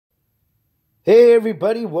Hey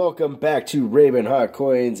everybody, welcome back to Raven Hot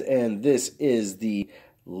Coins, and this is the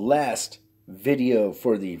last video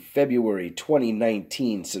for the February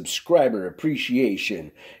 2019 subscriber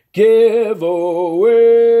appreciation giveaway.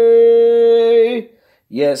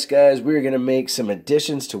 Yes guys, we're going to make some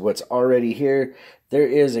additions to what's already here. There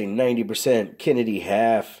is a 90% Kennedy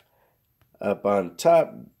half up on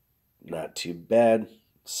top, not too bad.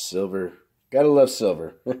 Silver, gotta love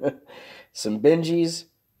silver. Some Benjis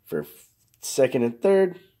for second and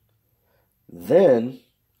third. Then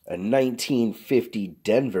a 1950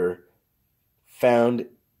 Denver found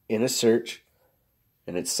in a search,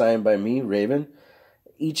 and it's signed by me, Raven.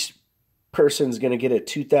 Each person's going to get a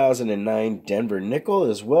 2009 Denver nickel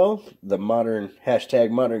as well, the modern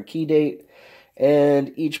 #modern key date,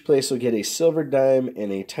 and each place will get a silver dime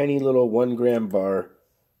and a tiny little 1 gram bar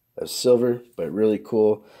of silver, but really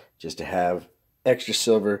cool just to have extra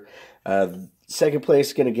silver. Second place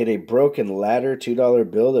is going to get a broken ladder $2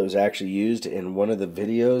 bill that was actually used in one of the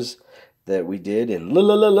videos that we did in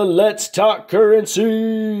Let's Talk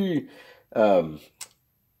Currency.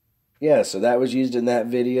 Yeah, so that was used in that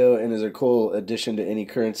video and is a cool addition to any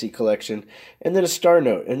currency collection. And then a star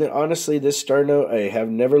note. And then honestly, this star note, I have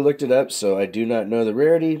never looked it up, so I do not know the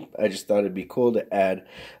rarity. I just thought it'd be cool to add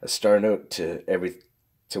a star note to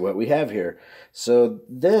what we have here. So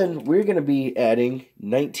then we're going to be adding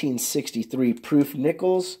 1963 proof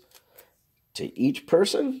nickels to each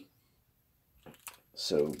person.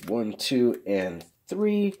 So 1, 2, and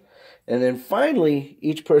 3. And then finally,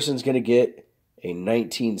 each person's going to get a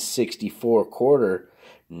 1964 quarter,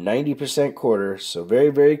 90% quarter. So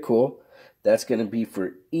very, very cool. That's going to be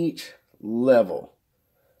for each level.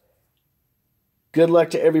 Good luck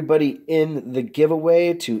to everybody in the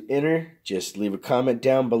giveaway. To enter, just leave a comment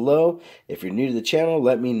down below. If you're new to the channel,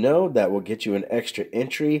 let me know. That will get you an extra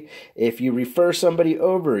entry. If you refer somebody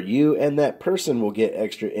over, you and that person will get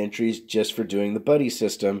extra entries just for doing the buddy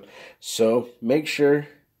system. So make sure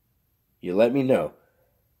you let me know.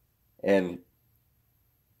 And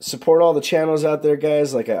support all the channels out there,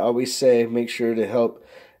 guys. Like I always say, make sure to help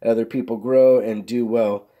other people grow and do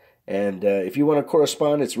well. And if you want to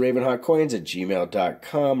correspond, it's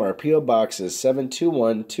ravenhotcoins@gmail.com. Our P.O. Box is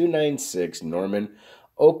 721-296, Norman,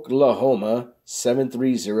 Oklahoma,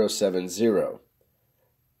 73070.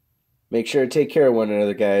 Make sure to take care of one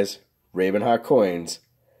another, guys. Raven Hot Coins.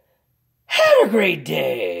 Have a great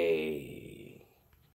day!